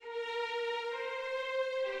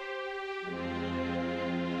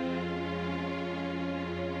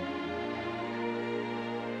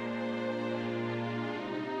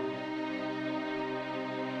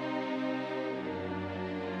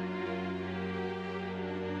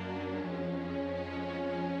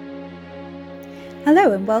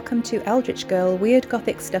Hello and welcome to Eldritch Girl, Weird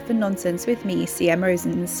Gothic Stuff and Nonsense with me, CM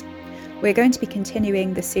Rosens. We're going to be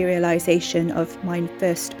continuing the serialisation of my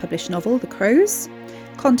first published novel, The Crows.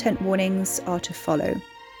 Content warnings are to follow.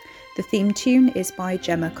 The theme tune is by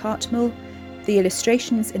Gemma Cartmel. The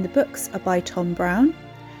illustrations in the books are by Tom Brown.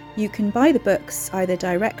 You can buy the books either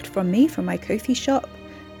direct from me from my Ko-fi shop,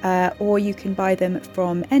 or you can buy them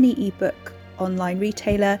from any ebook online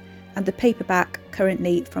retailer, and the paperback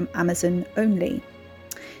currently from Amazon only.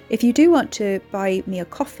 If you do want to buy me a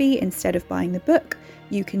coffee instead of buying the book,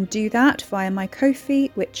 you can do that via my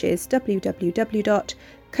Ko-fi, which is www.ko-fi.com,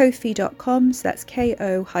 so that's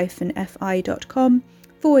ko-fi.com/CM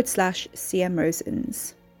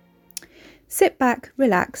Rosens. Sit back,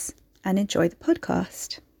 relax, and enjoy the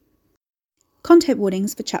podcast. Content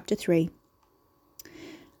warnings for Chapter 3.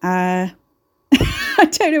 I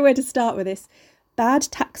don't know where to start with this. Bad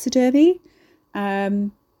taxidermy.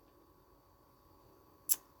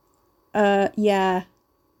 Yeah,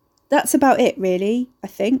 that's about it really, I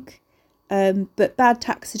think. But bad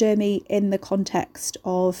taxidermy in the context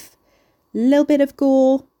of a little bit of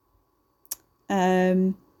gore.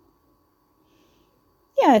 Yeah,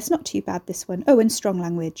 it's not too bad, this one. Oh, and strong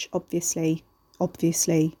language, obviously. All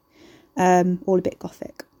a bit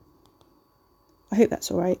gothic. I hope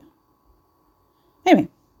that's all right. Anyway,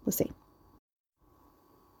 we'll see.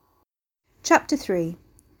 Chapter 3.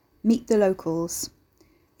 Meet the Locals,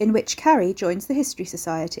 in which Carrie joins the History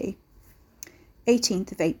Society.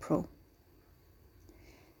 18th of April.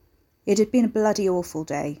 It had been a bloody awful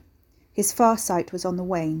day. His far sight was on the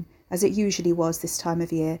wane, as it usually was this time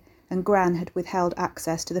of year, and Gran had withheld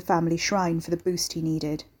access to the family shrine for the boost he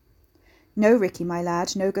needed. "No, Ricky, my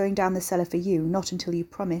lad, no going down the cellar for you, not until you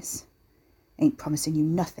promise." "Ain't promising you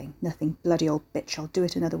nothing, bloody old bitch, I'll do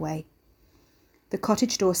it another way." The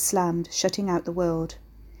cottage door slammed, shutting out the world.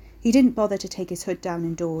 He didn't bother to take his hood down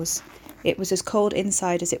indoors. It was as cold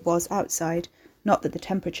inside as it was outside, not that the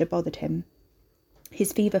temperature bothered him.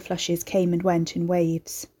 His fever flushes came and went in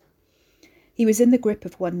waves. He was in the grip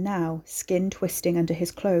of one now, skin twisting under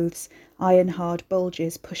his clothes, iron-hard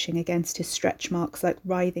bulges pushing against his stretch marks like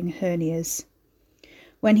writhing hernias.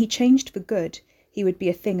 When he changed for good, he would be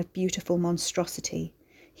a thing of beautiful monstrosity.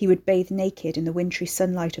 He would bathe naked in the wintry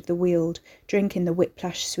sunlight of the Weald, drink in the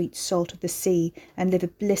whiplash-sweet salt of the sea, and live a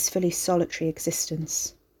blissfully solitary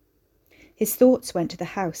existence. His thoughts went to the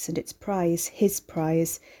house and its prize, his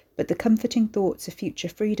prize, but the comforting thoughts of future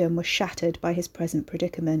freedom were shattered by his present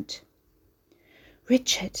predicament.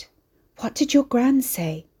 "Richard, what did your Gran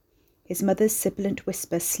say?" His mother's sibilant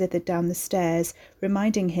whisper slithered down the stairs,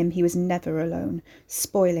 reminding him he was never alone,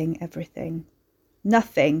 spoiling everything.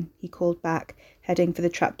 "Nothing," he called back, heading for the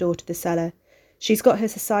trapdoor to the cellar. "She's got her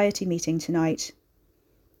society meeting tonight."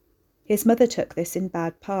 His mother took this in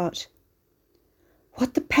bad part.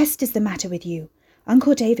 "What the pest is the matter with you?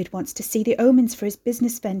 Uncle David wants to see the omens for his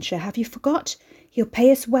business venture. Have you forgot? He'll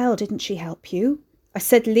pay us well, didn't she help you?" "I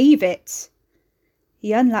said leave it."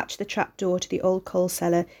 He unlatched the trapdoor to the old coal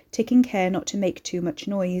cellar, taking care not to make too much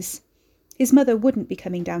noise. His mother wouldn't be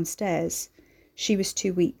coming downstairs. She was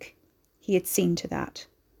too weak. He had seen to that.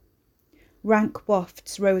 Rank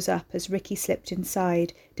wafts rose up as Ricky slipped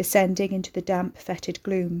inside, descending into the damp, fetid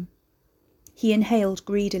gloom. He inhaled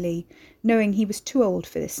greedily, knowing he was too old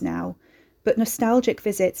for this now, but nostalgic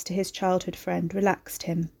visits to his childhood friend relaxed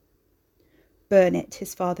him. "Burn it,"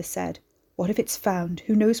 his father said. "What if it's found?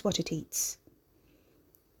 Who knows what it eats?"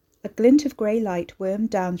 A glint of grey light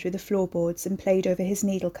wormed down through the floorboards and played over his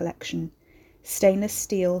needle collection. Stainless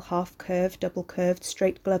steel, half-curved, double-curved,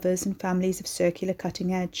 straight glovers and families of circular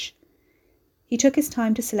cutting edge. He took his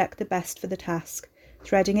time to select the best for the task,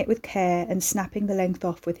 threading it with care and snapping the length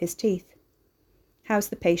off with his teeth. "How's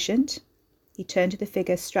the patient?" He turned to the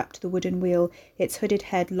figure strapped to the wooden wheel, its hooded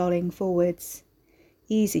head lolling forwards.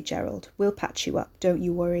 "Easy, Gerald. We'll patch you up, don't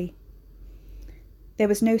you worry." There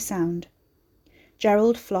was no sound.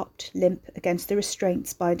 Gerald flopped, limp, against the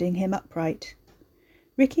restraints binding him upright.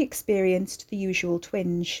 Ricky experienced the usual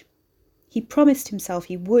twinge. He promised himself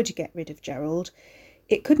he would get rid of Gerald.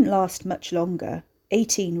 It couldn't last much longer.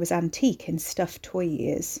 18 was antique in stuffed toy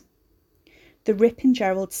years. The rip in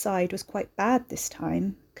Gerald's side was quite bad this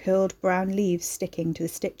time, curled brown leaves sticking to the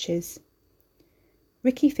stitches.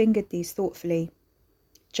 Ricky fingered these thoughtfully.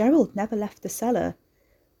 Gerald never left the cellar.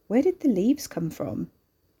 Where did the leaves come from?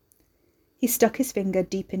 He stuck his finger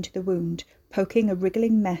deep into the wound, poking a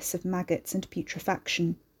wriggling mess of maggots and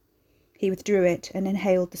putrefaction. He withdrew it and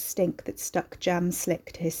inhaled the stink that stuck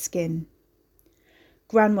jam-slick to his skin.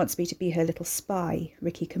 "Gran wants me to be her little spy,"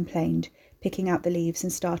 Ricky complained, picking out the leaves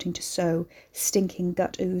and starting to sew, stinking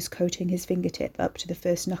gut ooze coating his fingertip up to the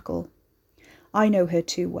first knuckle. I know her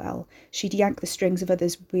too well. She'd yank the strings of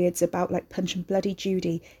others' weirds about like Punch and Bloody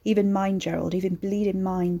Judy. Even mine, Gerald, even bleeding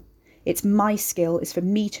mine. It's my skill, is for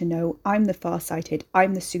me to know. I'm the far-sighted.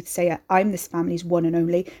 I'm the soothsayer. I'm this family's one and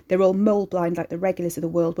only. They're all mole-blind like the regulars of the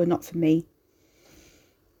world were not for me.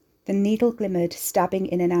 The needle glimmered, stabbing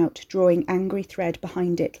in and out, drawing angry thread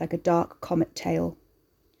behind it like a dark comet tail.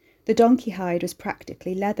 The donkey hide was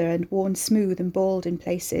practically leather and worn smooth and bald in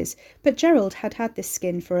places, but Gerald had had this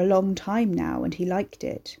skin for a long time now, and he liked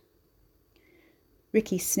it.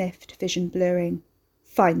 Ricky sniffed, vision blurring.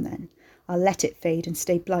 Fine then, I'll let it fade and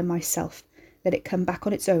stay blind myself. Let it come back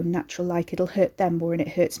on its own, natural like. It'll hurt them more than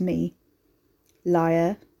it hurts me.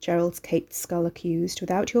 Liar, Gerald's caped skull accused,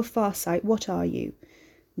 without your far sight, what are you?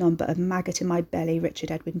 None but a maggot in my belly,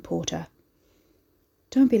 Richard Edwin Porter.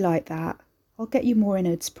 Don't be like that. I'll get you more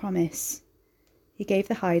innards, promise. He gave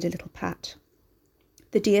the hide a little pat.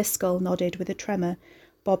 The deer skull nodded with a tremor,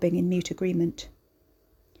 bobbing in mute agreement.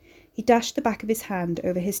 He dashed the back of his hand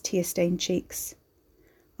over his tear-stained cheeks.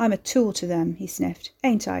 I'm a tool to them, he sniffed.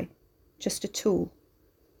 Ain't I? Just a tool.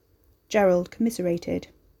 Gerald commiserated.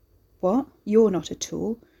 What? You're not a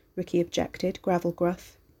tool, Ricky objected, gravel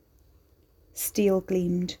gruff. Steel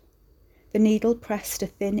gleamed. The needle pressed a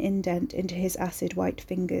thin indent into his acid-white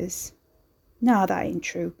fingers. Nah, that ain't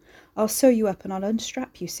true. I'll sew you up and I'll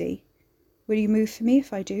unstrap, you see. Will you move for me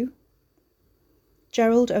if I do?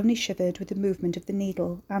 Gerald only shivered with the movement of the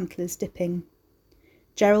needle, antlers dipping.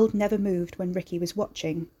 Gerald never moved when Ricky was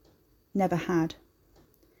watching. Never had.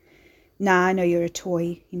 Nah, I know you're a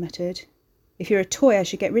toy, he muttered. If you're a toy, I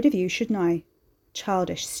should get rid of you, shouldn't I?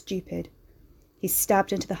 Childish, stupid. He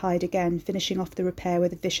stabbed into the hide again, finishing off the repair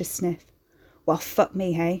with a vicious sniff. Well, fuck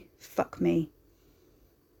me, hey? Fuck me.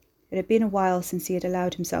 It had been a while since he had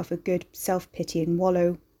allowed himself a good self-pitying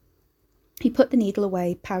wallow. He put the needle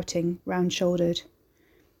away, pouting, round-shouldered.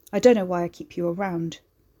 I don't know why I keep you around.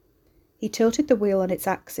 He tilted the wheel on its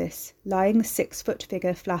axis, lying the 6-foot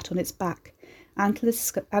figure flat on its back, antlered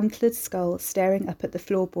skull staring up at the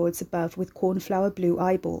floorboards above with cornflower-blue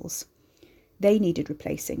eyeballs. They needed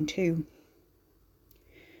replacing, too.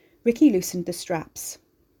 Ricky loosened the straps.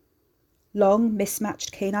 Long,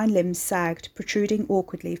 mismatched canine limbs sagged, protruding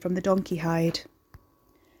awkwardly from the donkey hide.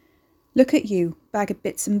 Look at you, bag of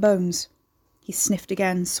bits and bones. He sniffed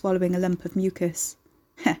again, swallowing a lump of mucus.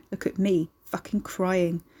 Heh, look at me, fucking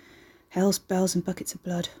crying. Hell's bells and buckets of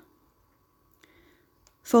blood.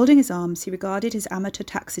 Folding his arms, he regarded his amateur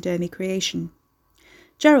taxidermy creation.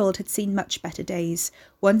 Gerald had seen much better days,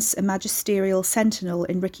 once a magisterial sentinel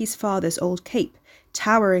in Ricky's father's old cape,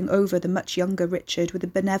 towering over the much younger Richard with a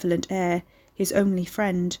benevolent air, his only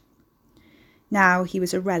friend. Now he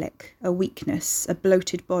was a relic, a weakness, a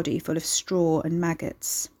bloated body full of straw and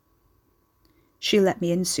maggots. She'll let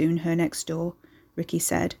me in soon, her next door, Ricky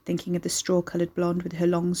said, thinking of the straw-coloured blonde with her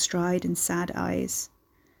long stride and sad eyes.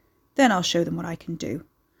 Then I'll show them what I can do.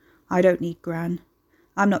 I don't need Gran.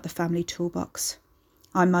 I'm not the family toolbox.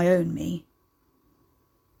 I'm my own me.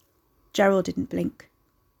 Gerald didn't blink.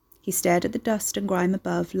 He stared at the dust and grime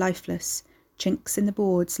above, lifeless, chinks in the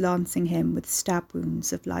boards lancing him with stab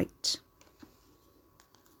wounds of light.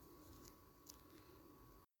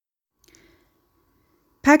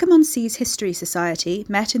 Pagamon Seas History Society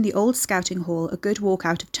met in the old scouting hall a good walk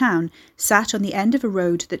out of town, sat on the end of a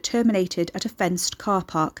road that terminated at a fenced car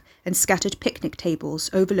park and scattered picnic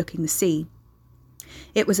tables overlooking the sea.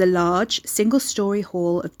 It was a large, single-storey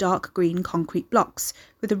hall of dark green concrete blocks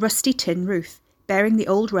with a rusty tin roof, bearing the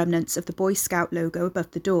old remnants of the Boy Scout logo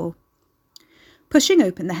above the door. Pushing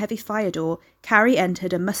open the heavy fire door, Carrie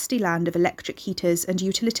entered a musty land of electric heaters and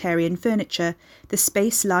utilitarian furniture, the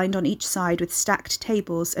space lined on each side with stacked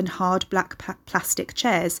tables and hard black plastic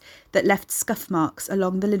chairs that left scuff marks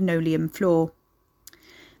along the linoleum floor.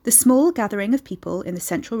 The small gathering of people in the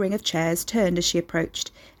central ring of chairs turned as she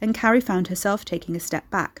approached, and Carrie found herself taking a step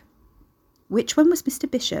back. Which one was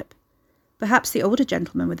Mr. Bishop? Perhaps the older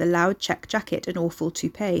gentleman with the loud check jacket and awful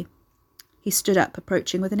toupee. He stood up,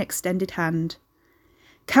 approaching with an extended hand.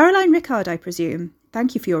 Caroline Rickard, I presume.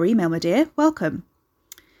 Thank you for your email, my dear. Welcome.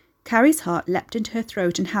 Carrie's heart leapt into her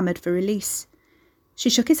throat and hammered for release. She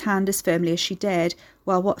shook his hand as firmly as she dared,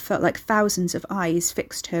 while what felt like thousands of eyes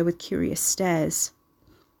fixed her with curious stares.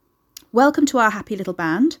 Welcome to our happy little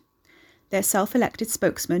band. Their self-elected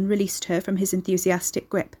spokesman released her from his enthusiastic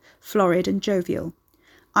grip, florid and jovial.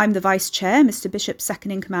 I'm the Vice Chair, Mr. Bishop's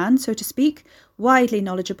second-in-command, so to speak, widely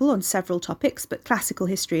knowledgeable on several topics, but classical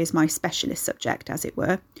history is my specialist subject, as it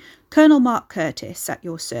were. Colonel Mark Curtis, at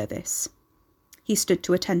your service. He stood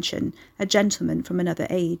to attention, a gentleman from another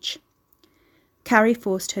age. Carrie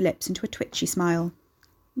forced her lips into a twitchy smile.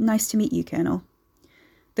 Nice to meet you, Colonel.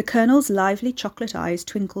 The The Colonel's lively chocolate eyes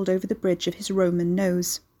twinkled over the bridge of his Roman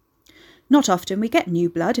nose. "Not often we get new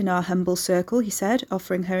blood in our humble circle," he said,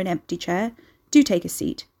 offering her an empty chair. "Do take a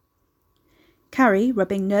seat." Carrie,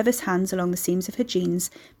 rubbing nervous hands along the seams of her jeans,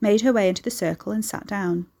 made her way into the circle and sat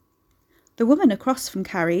down. The woman across from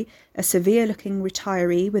Carrie, a severe-looking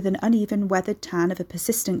retiree with an uneven weathered tan of a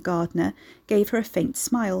persistent gardener, gave her a faint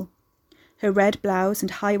smile. Her red blouse and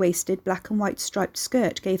high-waisted black and white striped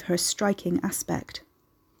skirt gave her a striking aspect.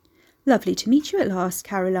 "Lovely to meet you at last,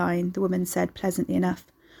 Caroline," the woman said pleasantly enough.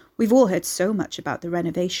 "We've all heard so much about the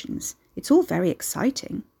renovations. It's all very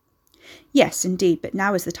exciting." "Yes, indeed, but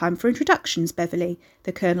now is the time for introductions, Beverly,"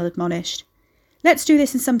 the Colonel admonished. "Let's do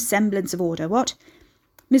this in some semblance of order, what?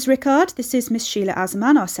 Miss Rickard, this is Miss Sheila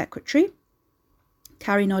Asaman, our secretary."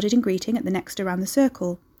 Carrie nodded in greeting at the next around the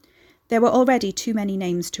circle. There were already too many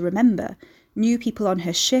names to remember. New people on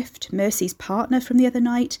her shift, Mercy's partner from the other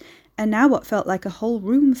night, and now what felt like a whole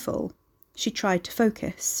room full. She tried to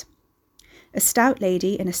focus. A stout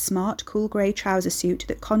lady in a smart, cool grey trouser suit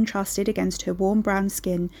that contrasted against her warm brown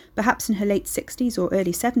skin, perhaps in her late 60s or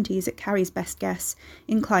early 70s at Carrie's best guess,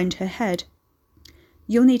 inclined her head.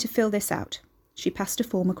 "You'll need to fill this out." She passed a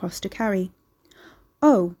form across to Carrie.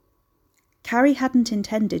 "Oh." Carrie hadn't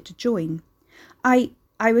intended to join. I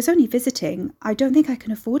was only visiting. I don't think I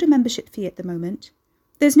can afford a membership fee at the moment."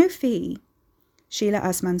 "There's no fee." Sheila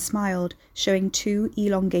Asaman smiled, showing 2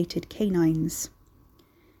 elongated canines.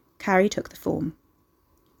 Carrie took the form.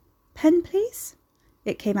 "Pen, please?"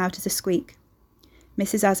 It came out as a squeak.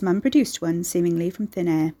 Mrs. Asaman produced one, seemingly from thin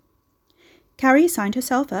air. Carrie signed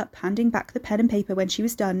herself up, handing back the pen and paper when she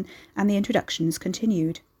was done, and the introductions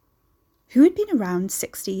continued. Who had been around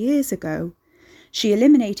 60 years ago? She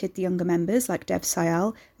eliminated the younger members like Dev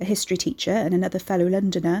Sayal, a history teacher and another fellow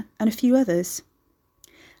Londoner, and a few others.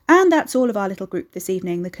 "And that's all of our little group this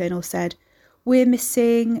evening," the Colonel said. "We're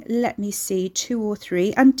missing, let me see, 2 or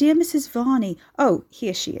 3, and dear Mrs. Varney. Oh,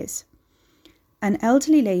 here she is." An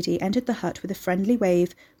elderly lady entered the hut with a friendly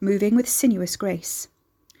wave, moving with sinuous grace.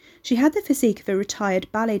 She had the physique of a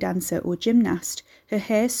retired ballet dancer or gymnast, her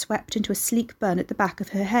hair swept into a sleek bun at the back of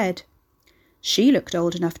her head. She looked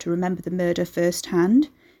old enough to remember the murder firsthand,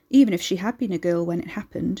 even if she had been a girl when it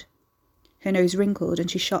happened. Her nose wrinkled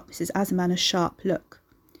and she shot Mrs. Asaman a sharp look.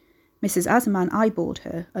 Mrs. Asaman eyeballed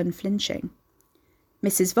her, unflinching.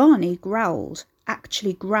 Mrs. Varney growled,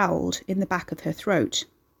 actually growled, in the back of her throat.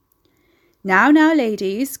 Now,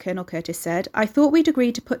 ladies," Colonel Curtis said, "I thought we'd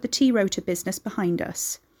agreed to put the tea rota business behind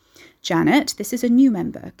us. Janet, this is a new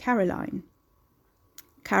member, Caroline."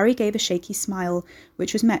 Carrie gave a shaky smile,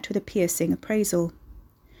 which was met with a piercing appraisal.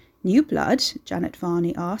 "New blood?" Janet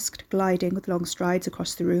Varney asked, gliding with long strides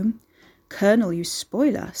across the room. "Colonel, you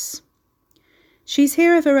spoil us." "She's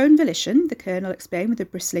here of her own volition," the Colonel explained with a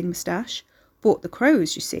bristling moustache. "Bought the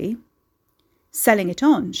Crows, you see." "Selling it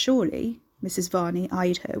on, surely?" Mrs. Varney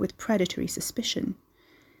eyed her with predatory suspicion.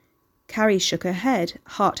 Carrie shook her head,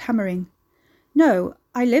 heart hammering. "No,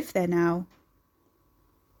 I live there now."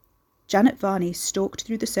 Janet Varney stalked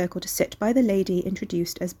through the circle to sit by the lady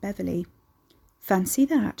introduced as Beverly. Fancy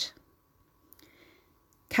that.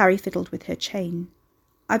 Carrie fiddled with her chain.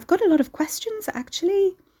 "I've got a lot of questions,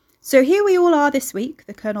 actually." "So here we all are this week,"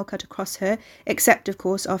 the Colonel cut across her, "except, of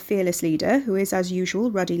course, our fearless leader, who is, as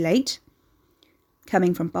usual, ruddy late."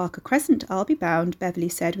 "Coming from Barker Crescent, I'll be bound," Beverly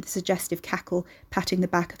said with a suggestive cackle, patting the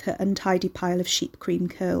back of her untidy pile of sheep cream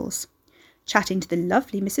curls. "Chatting to the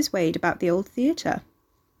lovely Mrs. Wade about the old theatre."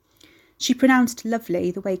 She pronounced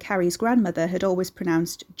lovely the way Carrie's grandmother had always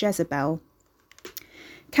pronounced Jezebel.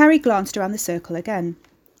 Carrie glanced around the circle again.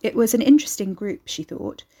 It was an interesting group, she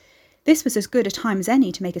thought. This was as good a time as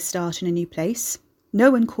any to make a start in a new place. No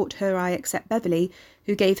one caught her eye except Beverly,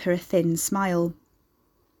 who gave her a thin smile.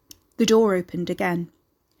 The door opened again.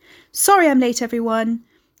 "Sorry I'm late, everyone,"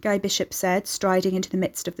 Guy Bishop said, striding into the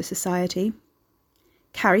midst of the society.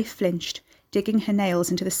 Carrie flinched, digging her nails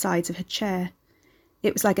into the sides of her chair.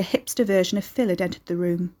 It was like a hipster version of Phil had entered the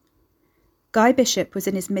room. Guy Bishop was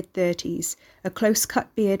in his mid-30s, a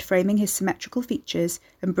close-cut beard framing his symmetrical features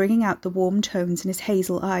and bringing out the warm tones in his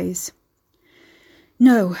hazel eyes.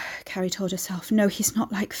 "No," Carrie told herself, "no, he's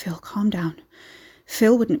not like Phil. Calm down.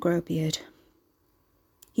 Phil wouldn't grow a beard."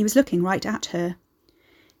 He was looking right at her.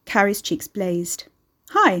 Carrie's cheeks blazed.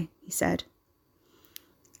 "Hi," he said.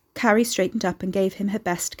 Carrie straightened up and gave him her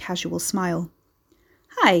best casual smile.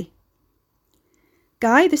 "Hi."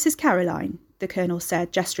 "Guy, this is Caroline," the Colonel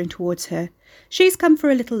said, gesturing towards her. "She's come for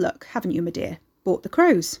a little look, haven't you, my dear? Bought the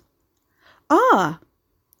Crows." "Ah!"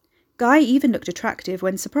 Guy even looked attractive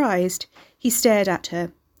when surprised. He stared at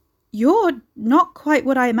her. "You're not quite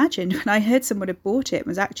what I imagined when I heard someone had bought it and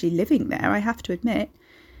was actually living there, I have to admit."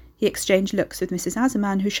 He exchanged looks with Mrs.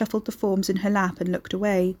 Azarman, who shuffled the forms in her lap and looked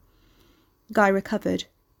away. Guy recovered.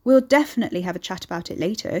 "We'll definitely have a chat about it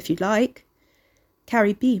later, if you'd like."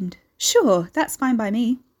 Carrie beamed. "Sure, that's fine by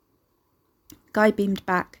me." Guy beamed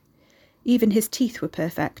back. Even his teeth were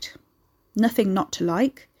perfect. Nothing not to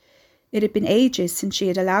like. It had been ages since she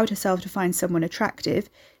had allowed herself to find someone attractive.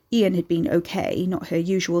 Ian had been okay, not her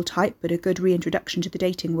usual type, but a good reintroduction to the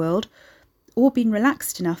dating world, or been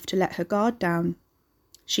relaxed enough to let her guard down.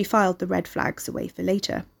 She filed the red flags away for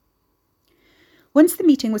later. Once the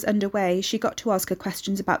meeting was underway, she got to ask her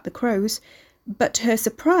questions about the crows, but to her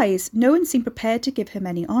surprise, no one seemed prepared to give her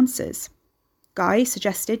many answers. Guy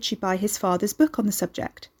suggested she buy his father's book on the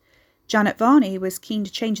subject. Janet Varney was keen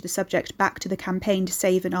to change the subject back to the campaign to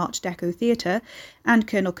save an Art Deco theatre, and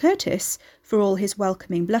Colonel Curtis, for all his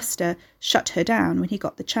welcoming bluster, shut her down when he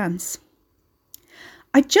got the chance.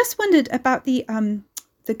 "I just wondered about the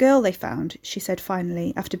girl they found," she said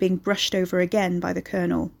finally, after being brushed over again by the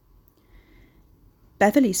Colonel.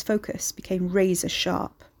 Beverly's focus became razor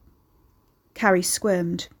sharp. Carrie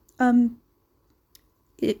squirmed. In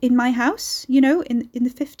my house, in the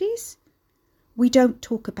 50s? "We don't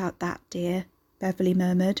talk about that, dear," Beverly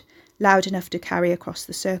murmured, loud enough to carry across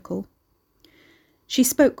the circle. She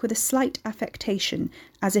spoke with a slight affectation,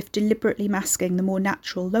 as if deliberately masking the more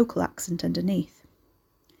natural local accent underneath.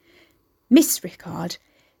 "Miss Rickard,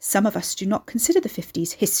 some of us do not consider the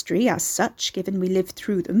 50s history as such, given we lived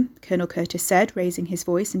through them," Colonel Curtis said, raising his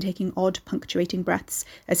voice and taking odd punctuating breaths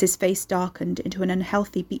as his face darkened into an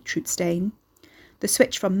unhealthy beetroot stain. The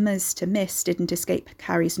switch from Ms. to Miss didn't escape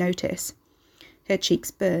Carrie's notice. Her cheeks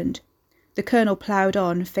burned. The Colonel ploughed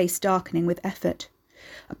on, face darkening with effort.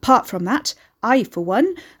 "Apart from that, I, for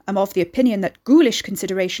one, am of the opinion that ghoulish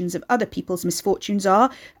considerations of other people's misfortunes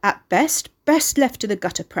are, at best left to the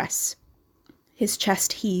gutter press." His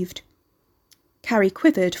chest heaved. Carrie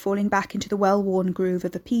quivered, falling back into the well-worn groove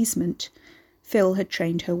of appeasement. Phil had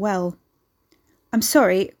trained her well. "I'm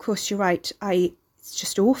sorry, of course you're right. It's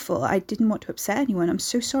just awful. I didn't want to upset anyone. I'm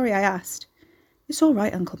so sorry I asked." "It's all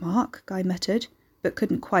right, Uncle Mark," Guy muttered, but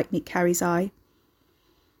couldn't quite meet Carrie's eye.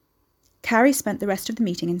 Carrie spent the rest of the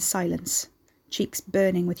meeting in silence, cheeks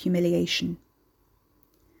burning with humiliation.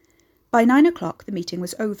 By 9 o'clock the meeting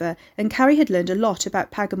was over, and Carrie had learned a lot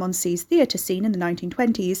about Pagamonsee's theatre scene in the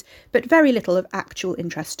 1920s, but very little of actual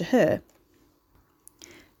interest to her.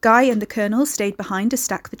 Guy and the Colonel stayed behind to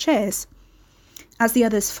stack the chairs. As the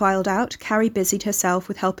others filed out, Carrie busied herself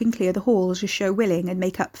with helping clear the hall to show willing and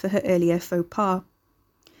make up for her earlier faux pas.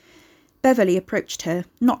 Beverly approached her,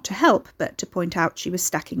 not to help, but to point out she was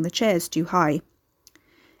stacking the chairs too high.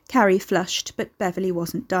 Carrie flushed, but Beverly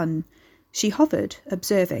wasn't done. She hovered,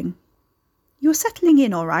 observing. "You're settling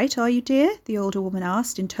in all right, are you, dear?" the older woman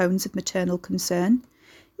asked in tones of maternal concern.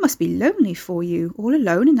 "It must be lonely for you, all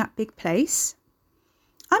alone in that big place."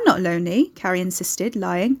 "I'm not lonely," Carrie insisted,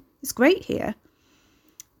 lying. "It's great here."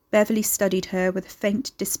 Beverly studied her with a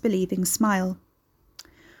faint, disbelieving smile.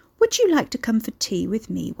 "Would you like to come for tea with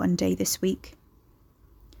me one day this week?"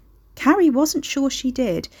 Carrie wasn't sure she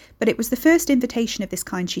did, but it was the first invitation of this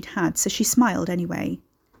kind she'd had, so she smiled anyway.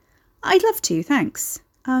 "I'd love to, thanks.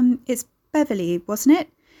 It's Beverly, wasn't it?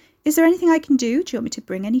 Is there anything I can do? Do you want me to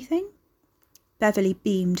bring anything?" Beverly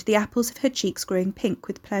beamed, the apples of her cheeks growing pink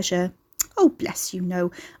with pleasure. "Oh, bless you, no.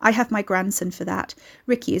 I have my grandson for that.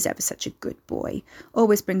 Ricky is ever such a good boy.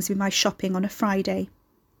 Always brings me my shopping on a Friday."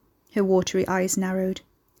 Her watery eyes narrowed.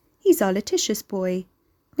 "He's our Letitia's boy.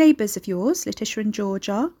 Neighbours of yours, Letitia and George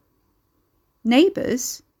are?"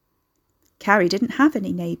 "Neighbours?" Carrie didn't have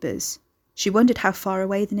any neighbours. She wondered how far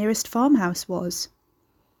away the nearest farmhouse was.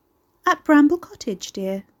 "At Bramble Cottage,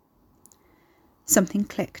 dear." Something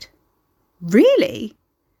clicked. Really?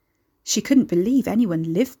 She couldn't believe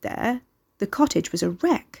anyone lived there. The cottage was a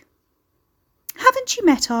wreck. "Haven't you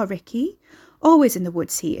met our Ricky? Always in the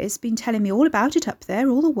woods he is, been telling me all about it up there,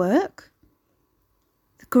 all the work."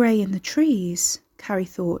 The grey in the trees, Carrie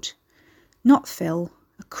thought. Not Phil,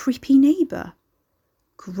 a creepy neighbour.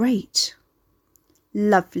 Great.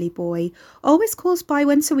 Lovely boy. Always calls by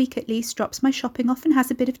once a week at least, drops my shopping off and has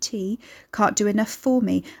a bit of tea. Can't do enough for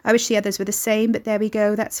me. I wish the others were the same, but there we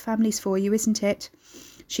go, that's families for you, isn't it?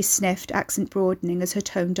 She sniffed, accent broadening as her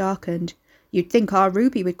tone darkened. You'd think our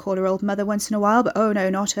Ruby would call her old mother once in a while, but oh no,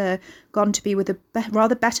 not her. Gone to be with the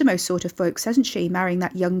rather bettermost sort of folks, hasn't she, marrying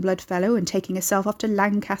that young blood fellow and taking herself off to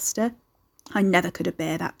Lancaster. I never could have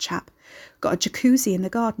bear that chap. Got a jacuzzi in the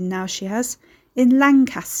garden now, she has. In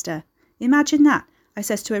Lancaster. Imagine that. I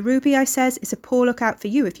says to her, Ruby, I says, it's a poor lookout for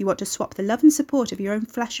you if you want to swap the love and support of your own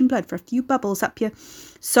flesh and blood for a few bubbles up your...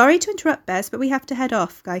 Sorry to interrupt, Bez, but we have to head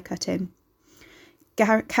off, Guy cut in.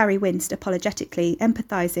 Carrie winced apologetically,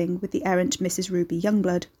 empathising with the errant Mrs. Ruby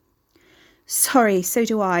Youngblood. Sorry, so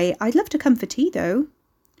do I. I'd love to come for tea, though.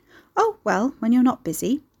 Oh, well, when you're not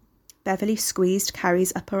busy. Beverly squeezed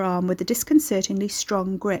Carrie's upper arm with a disconcertingly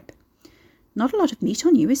strong grip. Not a lot of meat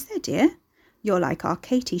on you, is there, dear? You're like our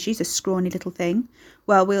Katie. She's a scrawny little thing.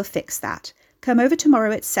 Well, we'll fix that. Come over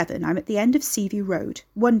tomorrow at 7. I'm at the end of Seaview Road.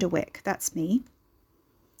 Wonderwick, that's me.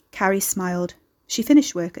 Carrie smiled. She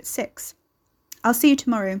finished work at 6. I'll see you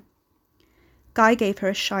tomorrow. Guy gave her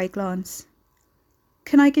a shy glance.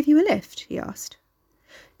 Can I give you a lift? He asked.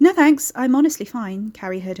 No, thanks. I'm honestly fine,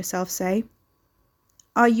 Carrie heard herself say.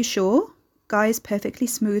 Are you sure? Guy's perfectly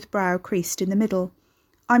smooth brow creased in the middle.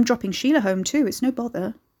 I'm dropping Sheila home too. It's no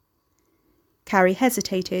bother. Carrie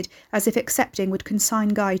hesitated, as if accepting would consign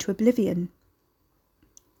Guy to oblivion.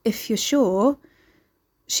 If you're sure...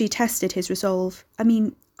 She tested his resolve. I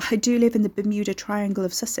mean, I do live in the Bermuda Triangle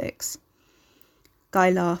of Sussex. Guy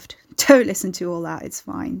laughed. Don't listen to all that. It's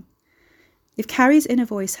fine. If Carrie's inner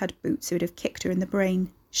voice had boots, it would have kicked her in the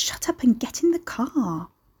brain. Shut up and get in the car.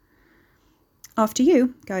 After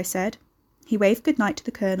you, Guy said. He waved good-night to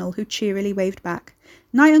the Colonel, who cheerily waved back.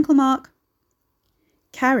 Night, Uncle Mark.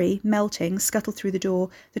 Carrie, melting, scuttled through the door,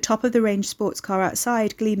 the top of the range sports car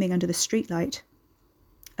outside gleaming under the streetlight.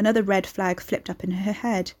 Another red flag flipped up in her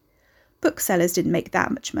head. Booksellers didn't make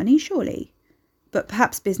that much money, surely. But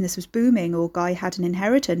perhaps business was booming, or Guy had an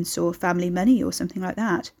inheritance, or family money, or something like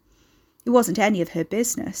that. It wasn't any of her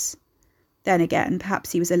business. Then again,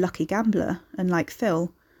 perhaps he was a lucky gambler, unlike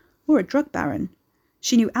Phil, or a drug baron.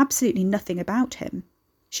 She knew absolutely nothing about him.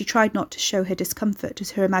 She tried not to show her discomfort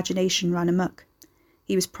as her imagination ran amok.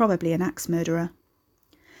 He was probably an axe murderer.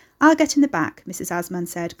 I'll get in the back, Mrs. Asman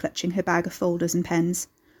said, clutching her bag of folders and pens.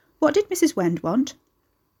 What did Mrs. Wend want?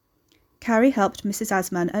 Carrie helped Mrs.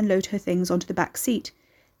 Asman unload her things onto the back seat.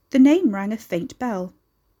 The name rang a faint bell.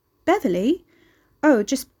 Beverly? Oh,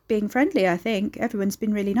 just being friendly, I think. Everyone's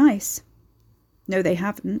been really nice. No, they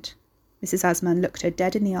haven't. Mrs. Asman looked her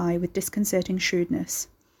dead in the eye with disconcerting shrewdness.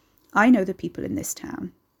 I know the people in this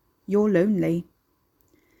town. You're lonely.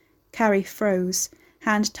 Carrie froze,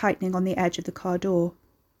 hand tightening on the edge of the car door.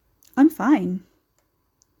 I'm fine.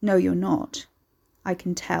 No, you're not. I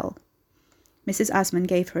can tell. Mrs. Asman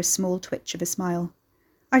gave her a small twitch of a smile.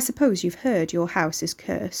 I suppose you've heard your house is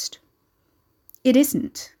cursed. It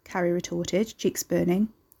isn't, Carrie retorted, cheeks burning.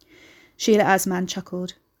 Sheila Asman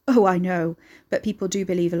chuckled. Oh, I know, but people do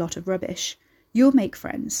believe a lot of rubbish. You'll make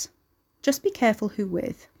friends. Just be careful who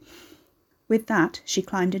with. With that, she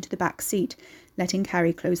climbed into the back seat, letting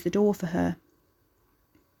Carrie close the door for her.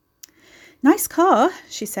 Nice car,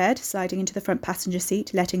 she said, sliding into the front passenger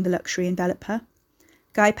seat, letting the luxury envelop her.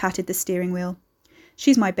 Guy patted the steering wheel.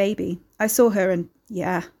 She's my baby. I saw her and,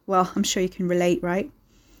 yeah, well, I'm sure you can relate, right?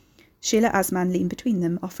 Sheila Asman leaned between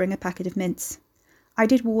them, offering a packet of mints. I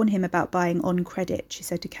did warn him about buying on credit, she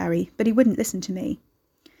said to Carrie, but he wouldn't listen to me.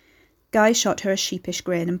 Guy shot her a sheepish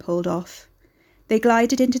grin and pulled off. They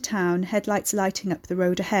glided into town, headlights lighting up the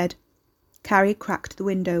road ahead. Carrie cracked the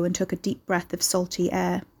window and took a deep breath of salty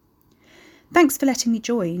air. Thanks for letting me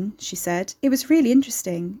join, she said. It was really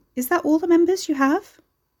interesting. Is that all the members you have?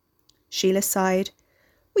 Sheila sighed.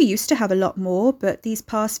 We used to have a lot more, but these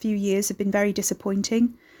past few years have been very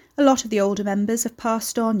disappointing. A lot of the older members have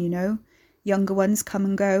passed on, you know. Younger ones come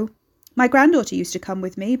and go. My granddaughter used to come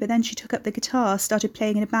with me, but then she took up the guitar, started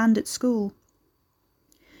playing in a band at school.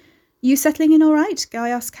 You settling in all right? Guy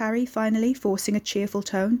asked Carrie, finally, forcing a cheerful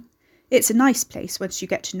tone. It's a nice place once you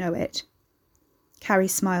get to know it. Carrie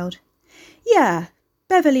smiled. Yeah,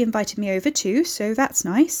 Beverly invited me over too, so that's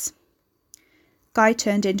nice. Guy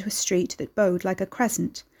turned into a street that bowed like a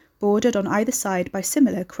crescent, bordered on either side by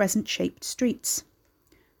similar crescent-shaped streets.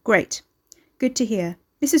 Great. Good to hear.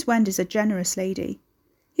 Mrs. Wend is a generous lady.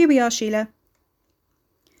 Here we are, Sheila.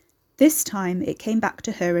 This time it came back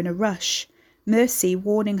to her in a rush, Mercy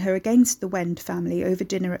warning her against the Wend family over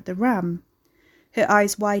dinner at the Ram. Her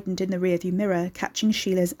eyes widened in the rearview mirror, catching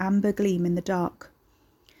Sheila's amber gleam in the dark.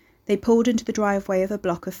 They pulled into the driveway of a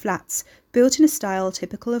block of flats, built in a style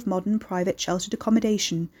typical of modern private sheltered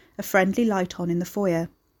accommodation, a friendly light on in the foyer.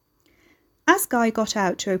 As Guy got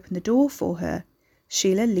out to open the door for her,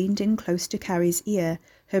 Sheila leaned in close to Carrie's ear,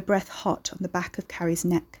 her breath hot on the back of Carrie's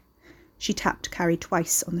neck. She tapped Carrie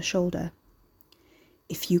twice on the shoulder.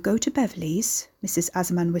 If you go to Beverly's, Mrs.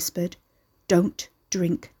 Asman whispered, don't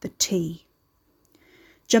drink the tea.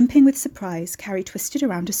 Jumping with surprise, Carrie twisted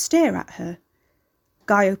around to stare at her.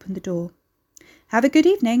 Guy opened the door. Have a good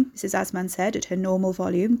evening, Mrs. Asman said at her normal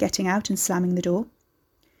volume, getting out and slamming the door.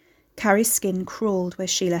 Carrie's skin crawled where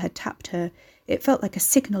Sheila had tapped her. It felt like a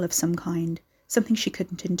signal of some kind, something she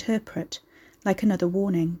couldn't interpret, like another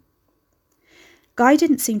warning. Guy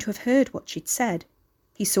didn't seem to have heard what she'd said.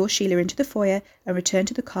 He saw Sheila into the foyer and returned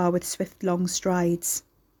to the car with swift, long strides.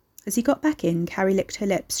 As he got back in, Carrie licked her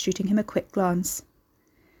lips, shooting him a quick glance.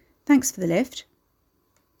 "Thanks for the lift."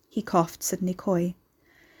 He coughed, suddenly coy.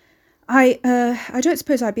 I don't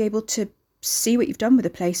suppose I'd be able to see what you've done with the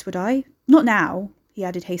place, would I? Not now," he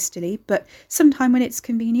added hastily, "but sometime when it's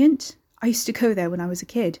convenient. I used to go there when I was a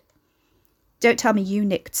kid." "Don't tell me you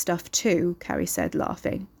nicked stuff too," Carrie said,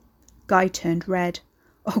 laughing. Guy turned red.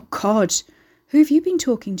 "Oh, God! Who have you been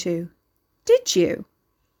talking to?" "Did you?"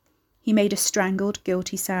 He made a strangled,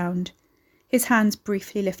 guilty sound. His hands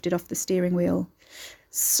briefly lifted off the steering wheel.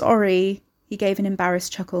 "Sorry." He gave an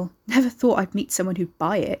embarrassed chuckle. "Never thought I'd meet someone who'd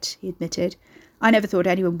buy it," he admitted. "I never thought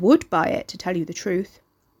anyone would buy it, to tell you the truth."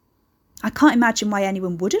 "I can't imagine why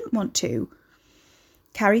anyone wouldn't want to."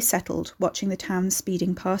 Carrie settled, watching the town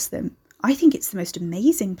speeding past them. "I think it's the most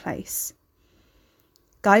amazing place."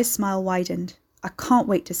 Guy's smile widened. "I can't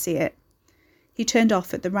wait to see it." He turned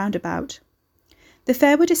off at the roundabout. The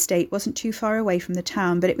Fairwood estate wasn't too far away from the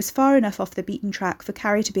town, but it was far enough off the beaten track for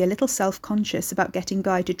Carrie to be a little self-conscious about getting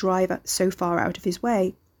Guy to drive so far out of his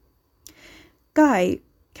way. "Guy,"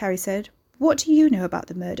 Carrie said, "what do you know about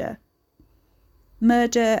the murder?"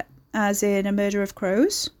 "Murder as in a murder of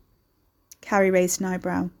crows?" Carrie raised an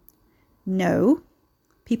eyebrow. "No.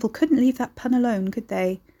 People couldn't leave that pun alone, could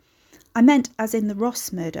they? I meant as in the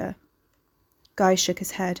Ross murder." Guy shook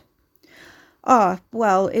his head. "Ah,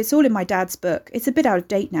 well, it's all in my dad's book. It's a bit out of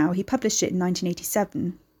date now. He published it in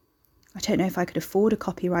 1987. "I don't know if I could afford a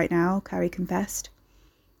copy right now," Carrie confessed.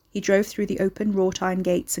 He drove through the open wrought iron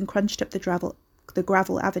gates and crunched up the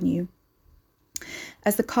gravel avenue.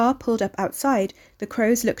 As the car pulled up outside, the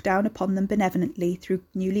crows looked down upon them benevolently through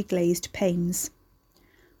newly glazed panes.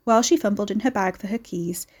 While she fumbled in her bag for her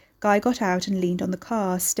keys, Guy got out and leaned on the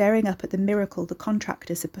car, staring up at the miracle the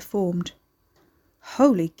contractors had performed.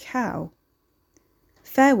 Holy cow!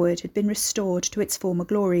 Fairwood had been restored to its former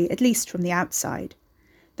glory, at least from the outside.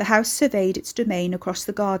 The house surveyed its domain across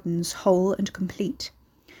the gardens, whole and complete.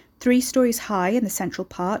 3 stories high in the central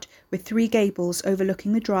part, with 3 gables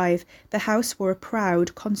overlooking the drive, the house wore a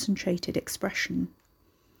proud, concentrated expression.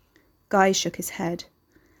 Guy shook his head.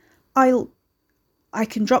 I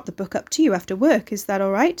can drop the book up to you after work, is that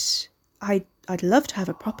all right? I'd love to have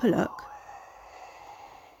a proper look."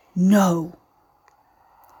 "No!"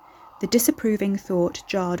 The disapproving thought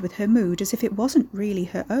jarred with her mood as if it wasn't really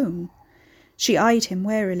her own. She eyed him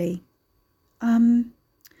warily.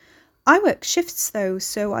 I work shifts, though,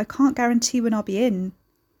 so I can't guarantee when I'll be in."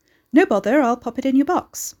 "No bother, I'll pop it in your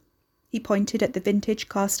box." He pointed at the vintage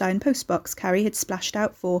cast-iron postbox Carrie had splashed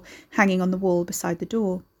out for, hanging on the wall beside the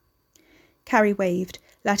door. Carrie waved,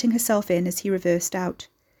 letting herself in as he reversed out.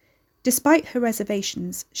 Despite her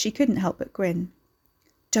reservations, she couldn't help but grin.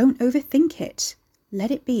 Don't overthink it. Let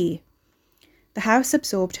it be. The house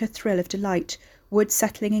absorbed her thrill of delight, wood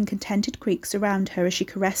settling in contented creaks around her as she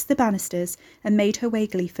caressed the banisters and made her way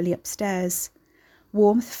gleefully upstairs.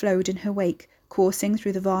 Warmth flowed in her wake, coursing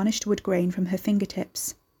through the varnished wood grain from her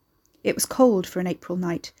fingertips. It was cold for an April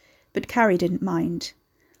night, but Carrie didn't mind.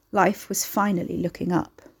 Life was finally looking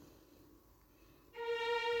up.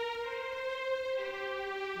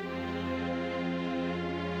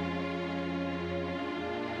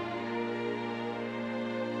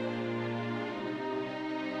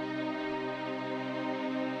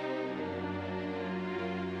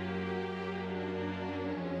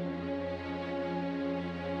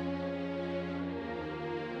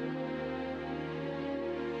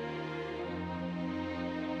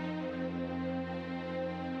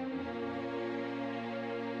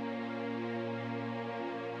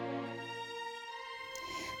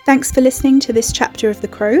 Thanks for listening to this chapter of The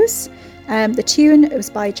Crows. The tune was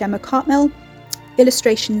by Gemma Cartmel.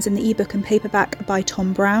 Illustrations in the ebook and paperback by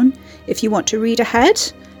Tom Brown. If you want to read ahead,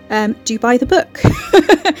 do buy the book.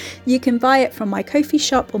 You can buy it from my Ko-fi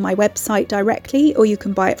shop or my website directly, or you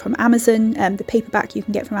can buy it from Amazon. The paperback you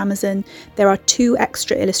can get from Amazon. There are 2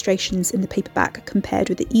 extra illustrations in the paperback compared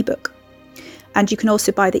with the ebook. And you can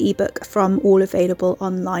also buy the ebook from all available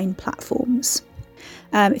online platforms.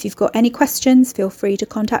 If you've got any questions, feel free to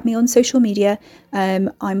contact me on social media.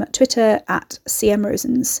 I'm at Twitter at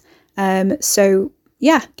CMRosens. So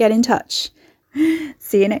yeah, get in touch.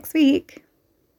 See you next week.